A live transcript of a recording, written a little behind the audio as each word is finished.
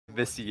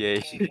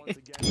Investigation.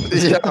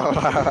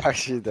 Yeah,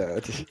 actually,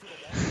 that.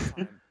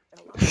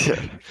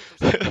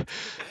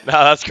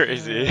 Nah, that's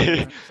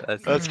crazy.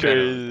 That's kind of-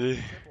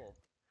 crazy.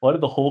 Why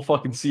did the whole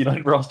fucking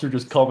C9 roster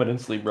just comment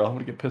instantly, bro? I'm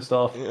gonna get pissed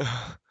off.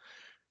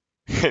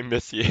 I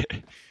miss you.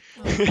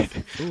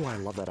 Ooh, I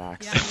love that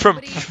axe. Yeah, from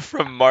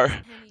nobody-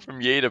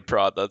 from Ye to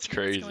Prod, that's What's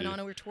crazy. going on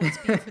over towards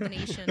B for the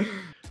nation.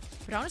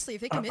 But honestly,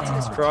 if they commit to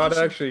this PROD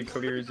rotation, actually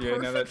clears Ye now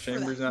that perfect for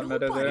Chamber's that.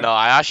 not meta there. No,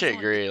 I actually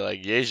agree.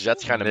 Like Ye's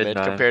Jet's kind of mid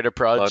Mid-9. compared to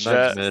Prod's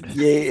Cloud9's Jet. mid.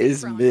 Ye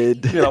is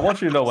mid. Dude, I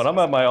want you to know, when I'm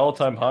at my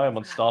all-time high, I'm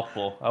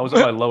unstoppable. I was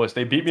at my lowest.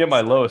 They beat me at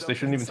my lowest. They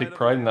shouldn't even take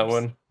pride in that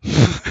win.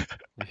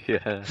 Yeah,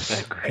 I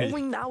agree.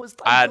 Only now is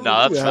No, Typhoon.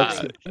 that's Yeah,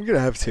 not. I'm gonna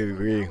have to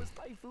agree.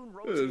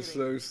 This is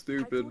so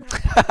stupid.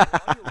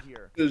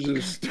 This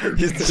is stupid.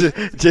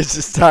 He's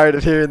just tired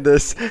of hearing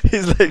this.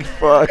 He's like,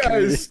 fuck me.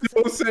 Guy's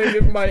still saying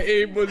if my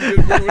aim was good,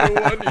 we would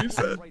have won. He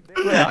said,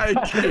 I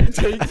can't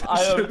take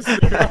this shit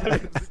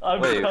serious.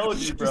 I'm Wait. telling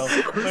you, bro.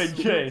 Wait,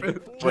 Jay.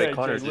 Wait,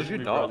 Connor, Jay, did listen you to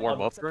me, not bro.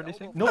 warm up or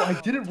anything? No, I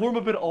didn't warm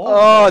up at all.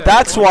 Oh,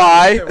 that's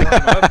why.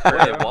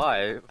 Wait,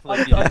 why?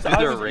 Like, you didn't do the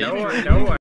I- range? No,